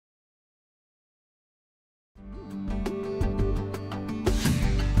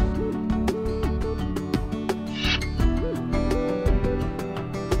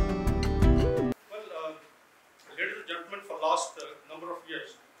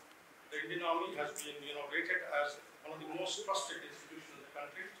the Indian Army has been, rated as one of the most trusted institutions in the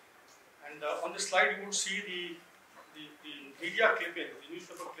country. And on this slide, you would see the media clippings, the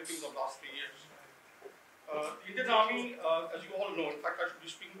newspaper clippings of the last 3 years. The Indian Army, as you all know, in fact, I should be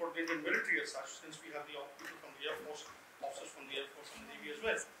speaking about the Indian military as such, since we have the people from the Air Force, officers from the Air Force and the Navy as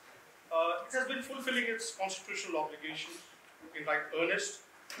well. It has been fulfilling its constitutional obligations in right earnest,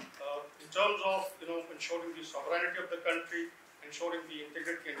 in terms of ensuring the sovereignty of the country, ensuring the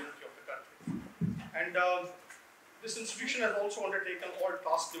integrity and unity of the country. And this institution has also undertaken all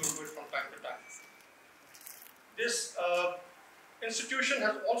tasks given to it from time to time. This institution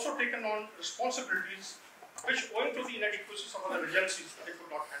has also taken on responsibilities which, owing to the inadequacies of other agencies, they could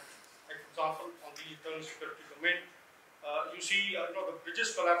not handle. Like, for example, on the internal security domain, you see the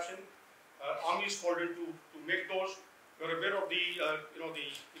bridges collapsing. Army is called in to make those. You're aware of the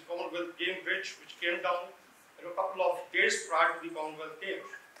Commonwealth Game Bridge, which came down a couple of days prior to the Commonwealth Games.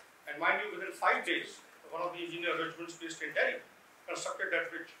 And mind you, within 5 days, one of the engineer regiments based in Delhi constructed that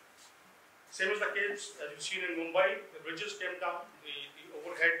bridge. Same is the case, as you've seen in Mumbai, the bridges came down, the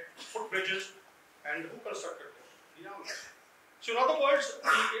overhead footbridges, and who constructed those? The army. So in other words,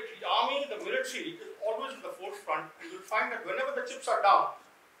 the army, the military is always in the forefront, and you'll find that whenever the chips are down,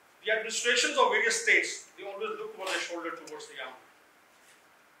 the administrations of various states, they always look over their shoulder towards the army.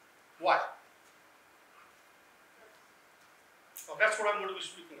 Why? So that's what I'm going to be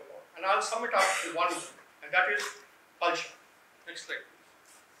speaking about. And I'll sum it up in one word, and that is culture. Next slide,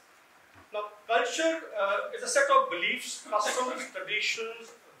 please. Now, culture is a set of beliefs, customs,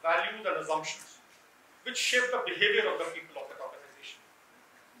 traditions, values, and assumptions which shape the behavior of the people of that organization.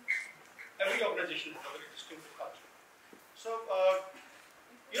 Every organization has a very distinctive culture. So,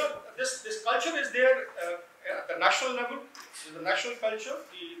 this culture is there at the national level. This is the national culture,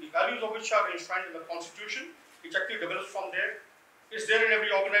 the values of which are enshrined in the constitution, which actually develops from there. It's there in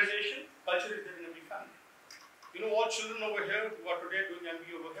every organization. Culture is there in every family. All children over here who are today doing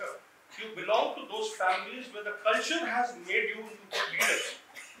MBA over here, you belong to those families where the culture has made you into good leaders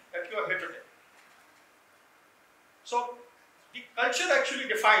that you are here today. So, the culture actually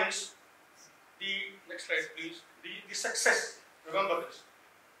defines the, next slide please, the success. Remember this.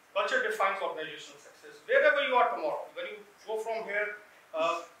 Culture defines organizational success. Wherever you are tomorrow, when you go from here,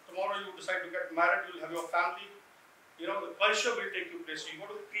 tomorrow you decide to get married, you will have your family, the culture will take you places. You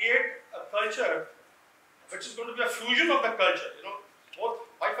want to create a culture which is going to be a fusion of the culture. Both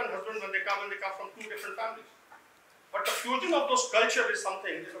wife and husband, when they come from two different families. But the fusion of those cultures is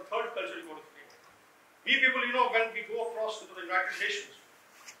something, is a third culture you want to create. We people, when we go across into the United Nations,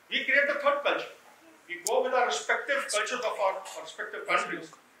 we create the third culture. We go with our respective cultures of our respective countries.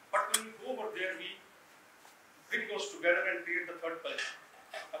 But when we go over there, we bring those together and create the third culture.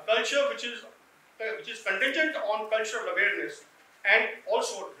 A culture which is contingent on cultural awareness and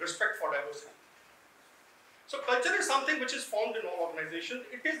also respect for diversity. So culture is something which is formed in all organizations.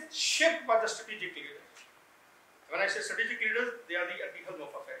 It is shaped by the strategic leaders. When I say strategic leaders, they are the helm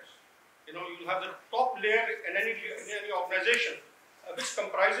of affairs. You'll have the top layer in any organization which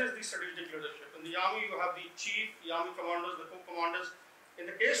comprises the strategic leadership. In the army, you have the chief, the army commanders, the co-commanders. In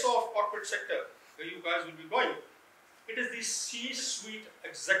the case of corporate sector, where you guys will be going, it is the C-suite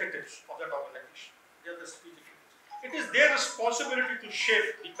executives of that organization. They are the strategic leaders. It is their responsibility to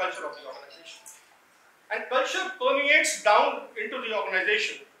shape the culture of the organization. And culture permeates down into the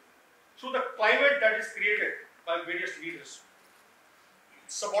organization through the climate that is created by various leaders,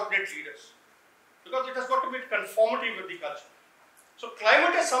 subordinate leaders, because it has got to be in conformity with the culture. So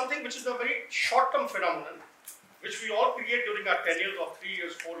climate is something which is a very short-term phenomenon, which we all create during our tenures of 3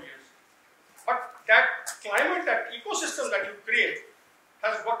 years, 4 years. But that climate, that ecosystem that you create,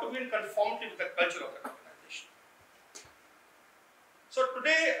 has got to be in conformity with the culture of that organization. So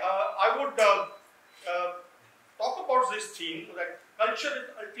today, I would talk about this theme, that culture is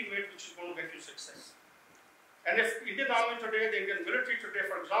ultimate, which is going to get you success. And if Indian Army today, the Indian military today,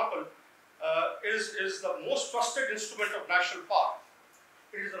 for example, is the most trusted instrument of national power,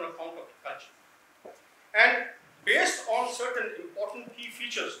 it is on account of the culture. And based on certain important key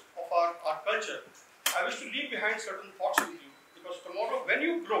features of our culture, I wish to leave behind certain thoughts with you, because tomorrow when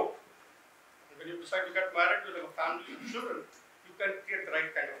you grow, and when you decide to get married, you have a family, and children, you can create the right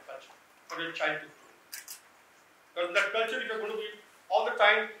kind of culture for your child to grow. Because in that culture, if you're going to be all the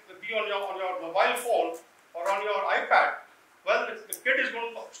time, be on your mobile phone or on your iPad, well, the kid is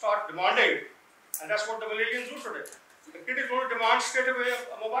going to start demanding, and that's what the Malaysians do today. The kid is going to demand straight away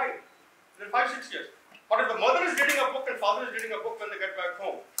a mobile within 5-6 years. But if the mother is reading a book and father is reading a book when they get back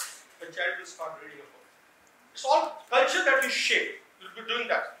home, the child will start reading a book. It's all culture that you shape. You'll be doing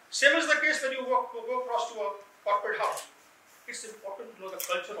that. Same is the case when you go across to a corporate house. it's important to know the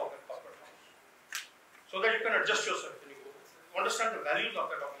culture of that corporate house, so that you can adjust yourself when you go. You understand the values of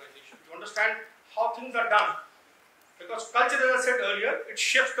that organization. You understand how things are done. Because culture, as I said earlier, it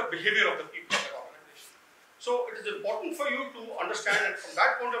shapes the behavior of the people of that organization. So it is important for you to understand, and from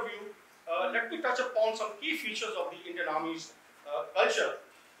that point of view, let me touch upon some key features of the Indian Army's culture.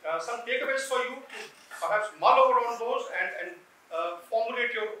 Some takeaways for you to perhaps mull over on those and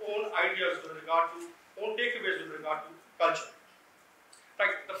formulate your own ideas with regard to, own takeaways with regard to culture.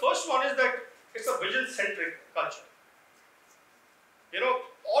 Right. The first one is that it's a vision-centric culture. You know,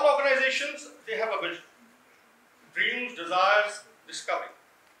 all organizations, they have a vision. Dreams, desires, discovery.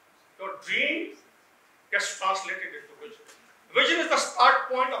 Your dream gets translated into vision. Vision is the start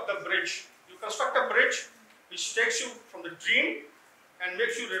point of the bridge. You construct a bridge which takes you from the dream and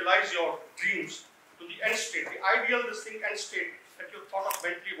makes you realize your dreams to the end state, the ideal, distinct end state that you thought of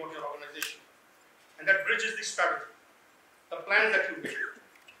mentally about your organization. And that bridge is the strategy, the plan that you make.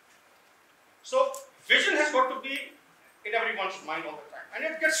 So, vision has got to be in everyone's mind all the time. And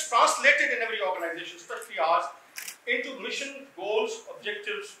it gets translated in every organization, especially ours, into mission, goals,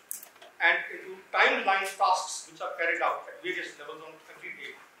 objectives, and into timeline tasks which are carried out at various levels on every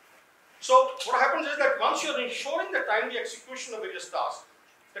day. So, what happens is that once you're ensuring the timely execution of various tasks,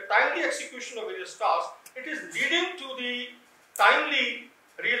 it is leading to the timely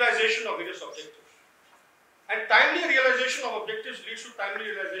realization of various objectives. And timely realization of objectives leads to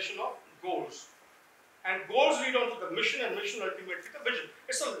timely realization of goals. And goals lead on to the mission, and mission ultimately the vision.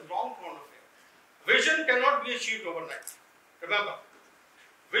 It's a long-term affair. Vision cannot be achieved overnight. Remember,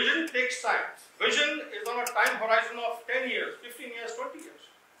 vision takes time. Vision is on a time horizon of 10 years, 15 years, 20 years.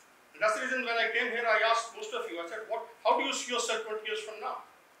 And that's the reason when I came here, I asked most of you, I said, how do you see yourself 20 years from now?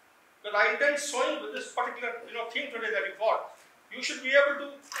 Because I intend showing with this particular theme today that you got, you should be able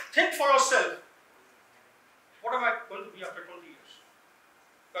to think for yourself, what am I going to be after 20 years?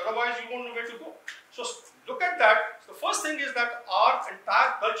 Otherwise, you won't know where to go. So look at that. So the first thing is that our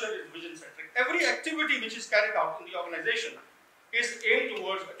entire culture is vision-centric. Every activity which is carried out in the organization is aimed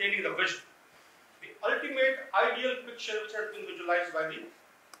towards attaining the vision. The ultimate ideal picture which has been visualized by the,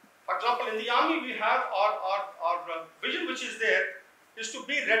 for example, in the army we have our vision which is there is to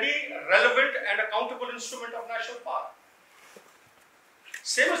be ready, relevant and accountable instrument of national power.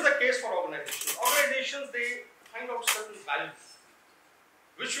 Same is the case for organizations. Organizations, they find out certain values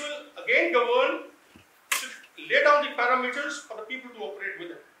which will again govern, should lay down the parameters for the people to operate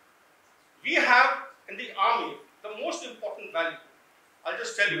within. We have in the army the most important value. I'll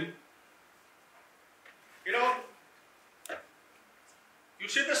just tell you. You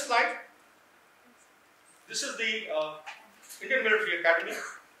see this slide? This is the Indian Military Academy.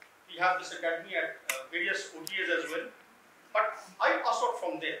 We have this academy at various OTAs as well. But I passed out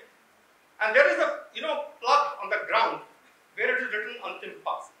from there. And there is a plug on the ground where it is written Antim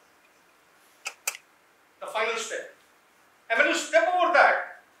Path, the final step. And when you step over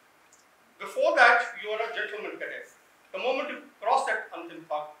that, before that you are a gentleman cadet. The moment you cross that Antim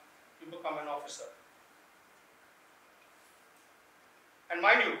Path, you become an officer. And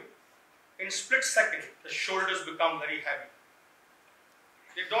mind you, in split second, the shoulders become very heavy.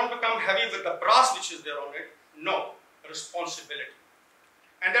 They don't become heavy with the brass which is there on it. No, responsibility.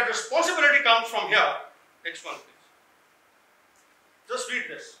 And that responsibility comes from here. Next one, please. Just read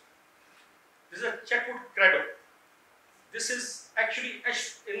this. This is a Chetwood credo. This is actually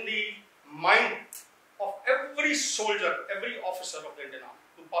etched in the mind of every soldier, every officer of the Indian Army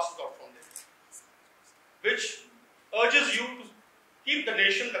who passes out from there, which urges you to keep the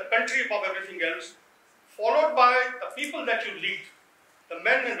nation, the country above everything else, followed by the people that you lead, the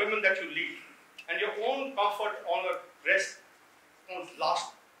men and women that you lead, and your own comfort, honor, rest comes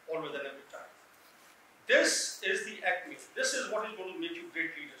last always and every time. This is the acme. This is what is going to make you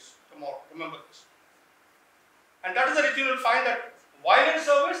great leaders tomorrow. Remember this. And that is the reason you will find that while in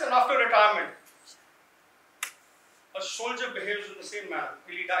service and after retirement, a soldier behaves in the same manner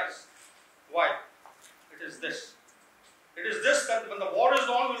till he dies. Why? It is this. It is this that when the war is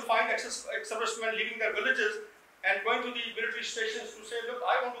on, we will find ex-servicemen leaving their villages and going to the military stations to say, look,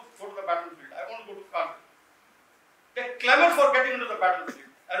 I want to go to the battlefield. I want to go to Kargil. They clamor for getting into the battlefield.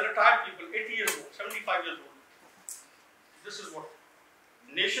 As retired people, 80 years old, 75 years old. This is what?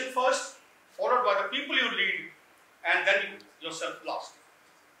 Nation first, followed by the people you lead, and then you yourself last.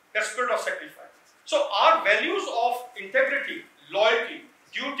 That spirit of sacrifice. So our values of integrity, loyalty,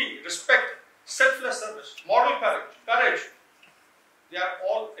 duty, respect, selfless service, moral courage, they are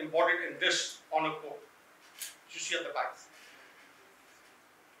all embodied in this honor code, which you see at the back.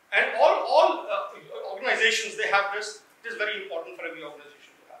 And all organizations, they have this. It is very important for every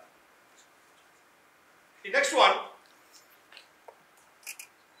organization to have. The next one,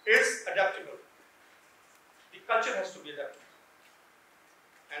 is adaptable. The culture has to be adaptable.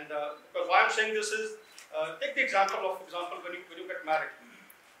 And because why I'm saying this is, take the example of, for example, when you get married.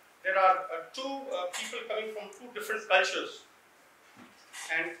 There are two people coming from two different cultures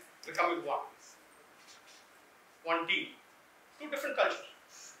and becoming one. One team. Two different cultures.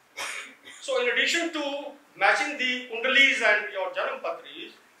 So in addition to matching the kundalis and your janam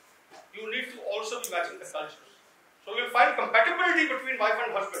patris, you need to also be matching the cultures. So you'll find compatibility between wife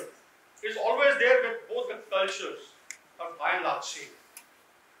and husband is always there with both the cultures are by and large same.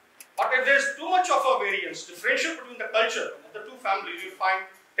 But if there's too much of a variance, differential between the culture of the two families, you'll find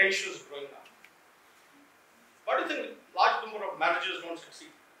tensions growing up. Why do you think large number of marriages don't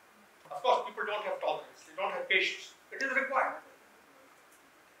succeed? Of course, people don't have tolerance, they don't have patience. It is required.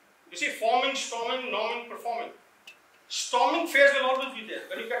 You see, forming, storming, norming, performing. Storming phase will always be there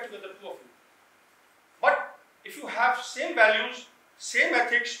when you get together, two of you. But if you have same values, same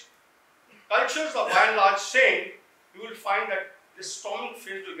ethics, cultures are by and large same, you will find that this storming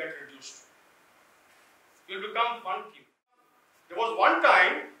phase will get reduced. You will become one team. There was one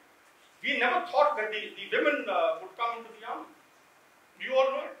time, we never thought that the women would come into the army. You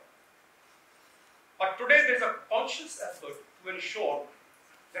all know it. But today there is a conscious effort to ensure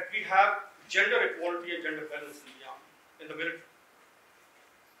that we have gender equality and gender balance in the army, in the military.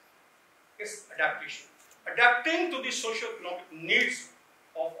 It's adaptation. Adapting to the socio-economic needs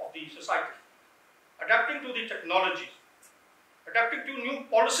of the society. Adapting to the technologies. Adapting to new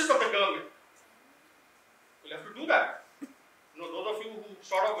policies of the government. We'll have to do that. You know, those of you who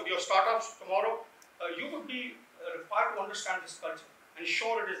start off with your startups tomorrow, you would be required to understand this culture.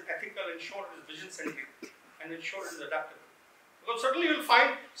 Ensure it is ethical, ensure it is vision-centric, and ensure it is adaptable. Because certainly you will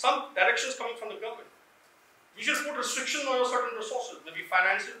find some directions coming from the government. We should put restrictions on your certain resources, maybe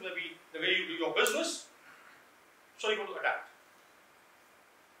finances, maybe the way you do your business. So you got to adapt.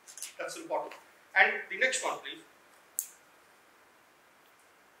 That's important. And the next one, please,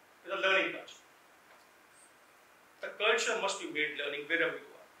 is a learning culture. The culture must be made learning wherever you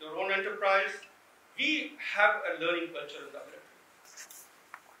are. Your own enterprise, we have a learning culture in the military.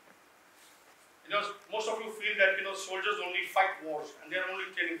 You know, most of you feel that, you know, soldiers only fight wars and they are only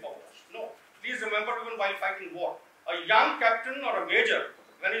training for wars. No. Please remember, even while fighting war, a young captain or a major,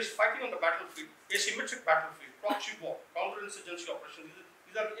 when he is fighting on the battlefield, asymmetric battlefield, proxy war, counterinsurgency operations,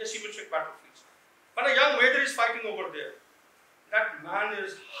 these are asymmetric battlefields. But a young major is fighting over there. That man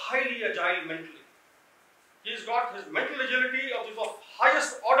is highly agile mentally. He's got his mental agility of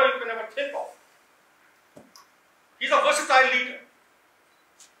highest order you can ever think of. He's a versatile leader.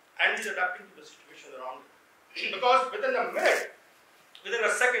 And he's adapting to the situation around him. Because within a minute, within a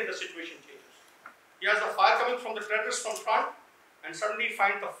second, the situation changes. He has a fire coming from the terrorists from front, and suddenly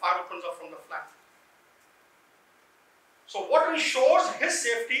finds the fire weapons are from the flank. So what ensures his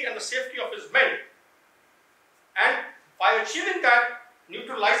safety and the safety of his men, and by achieving that,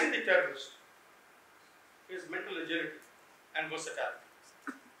 neutralizing the terrorist, is mental agility and versatility.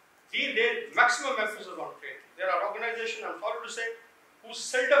 He laid maximum emphasis on training. There are organizations, I'm sorry to say, who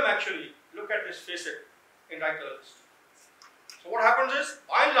seldom actually look at this facet in right list. So what happens is,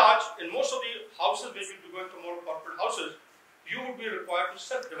 by and large, in most of the houses where you'll be going to more corporate houses, you would be required to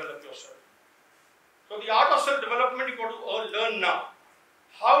self-develop yourself. So the art of self-development you got to learn now.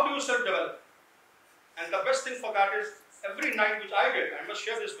 How do you self-develop? And the best thing for that is, every night which I did, I must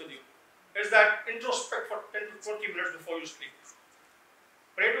share this with you, is that introspect for 10 to 20 minutes before you sleep.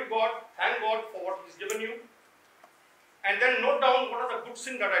 Pray to God, thank God for what He's given you, and then note down what are the good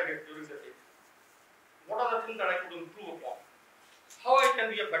things that I did during the day. What are the things that I could improve upon? How I can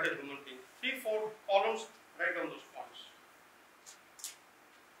be a better human being. 3-4 columns, write down those points.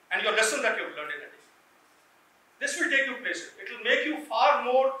 And your lesson that you have learned in a day. This will take you places. It will make you far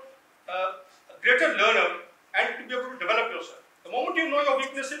more a greater learner and to be able to develop yourself. The moment you know your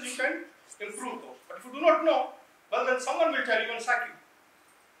weaknesses, you can improve those. But if you do not know, well then someone will tell you and sack you.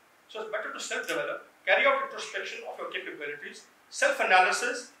 So it's better to self-develop. Carry out introspection of your capabilities,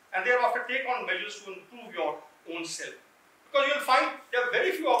 self-analysis, and thereafter take on measures to improve your own self. Because you'll find there are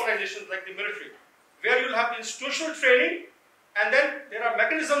very few organizations like the military where you'll have the institutional training and then there are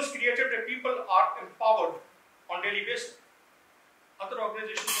mechanisms created where people are empowered on daily basis. Other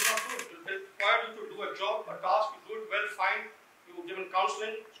organizations will not do it. They require you to do a job, a task, you do it well, fine, you given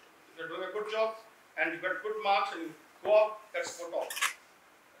counseling, if you're doing a good job and you get good marks and you go up, that's what all.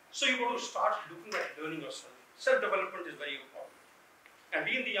 So you got to start looking at learning yourself. Self-development is very important. And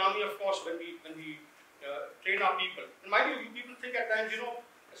we in the army, of course, when we train our people, and mind you, people think at times, you know,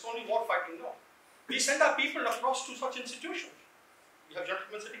 it's only war fighting. No. We send our people across to such institutions. We have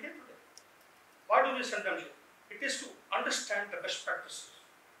gentlemen sitting here today. Why do we send them here? It is to understand the best practices.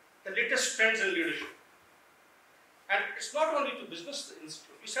 the latest trends in leadership. And it's not only to business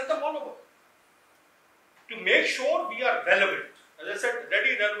institute, we send them all over to make sure we are relevant. As I said,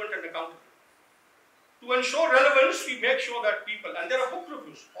 ready, relevant, and accountable. To ensure relevance, we make sure that people, and there are book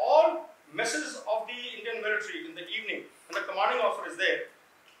reviews, all messes of the Indian military in the evening, and the commanding officer is there.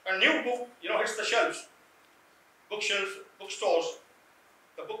 A new book, hits the shelves, bookshelves, bookstores.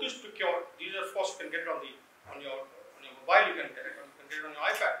 The book is procured. These, of course, you can get it on your mobile. You can get it on your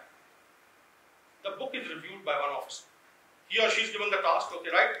iPad. The book is reviewed by one officer. He or she is given the task. Okay,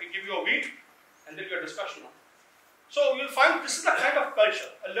 right? We give you a week, and then you have discussion on it. So you'll find this is the kind of culture.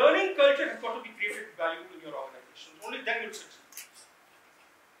 A learning culture has got to be created value in your organization. Only then you'll succeed.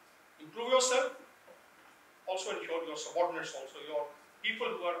 Improve yourself. Also ensure your subordinates, also your people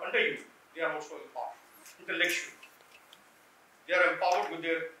who are under you, they are also empowered intellectually. They are empowered with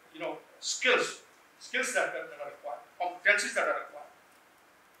their skills that are required, competencies that are required,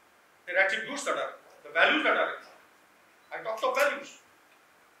 their attributes that are required, the values that are required. I talked of values.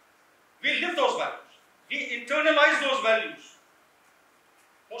 We live those values. We internalize those values.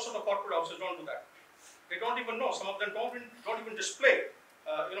 Most of the corporate officers don't do that. They don't even know. Some of them don't even display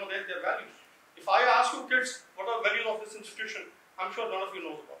their values. If I ask you kids what are the values of this institution, I'm sure none of you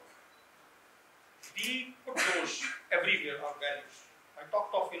knows about it. We put those everywhere, our values. I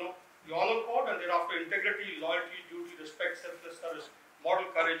talked of the honor code, and thereafter integrity, loyalty, duty, respect, selfless service, moral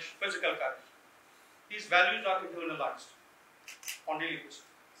courage, physical courage. These values are internalized on daily basis,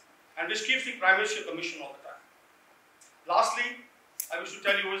 and which keeps the primacy of the mission all the time. Lastly, I wish to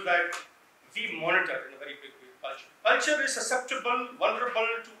tell you is that we monitor in a very big way culture. Culture is susceptible, vulnerable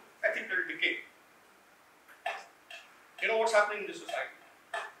to ethical decay. You know what's happening in this society.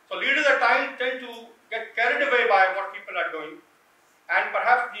 So leaders at times tend to get carried away by what people are doing, and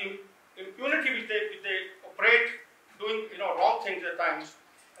perhaps the impunity which they operate doing wrong things at times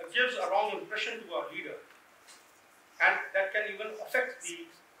gives a wrong impression to our leader, and that can even affect the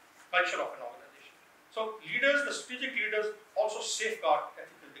culture of an organization. So leaders, the strategic leaders, also safeguard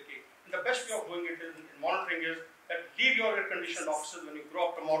ethical decay. And the best way of doing it in monitoring is that leave your air-conditioned offices when you grow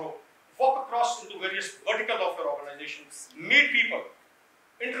up tomorrow. Walk across into various verticals of your organization, meet people,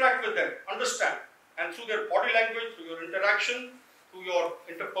 interact with them, understand, and through their body language, through your interaction, through your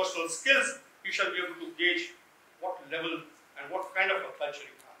interpersonal skills, you shall be able to gauge what level and what kind of a culture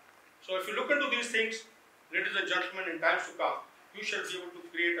you have. So if you look into these things, ladies and gentlemen, in times to come, you shall be able to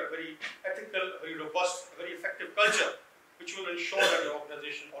create a very ethical, very robust, very effective culture, which will ensure that your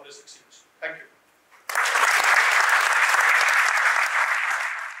organization always succeeds. Thank you.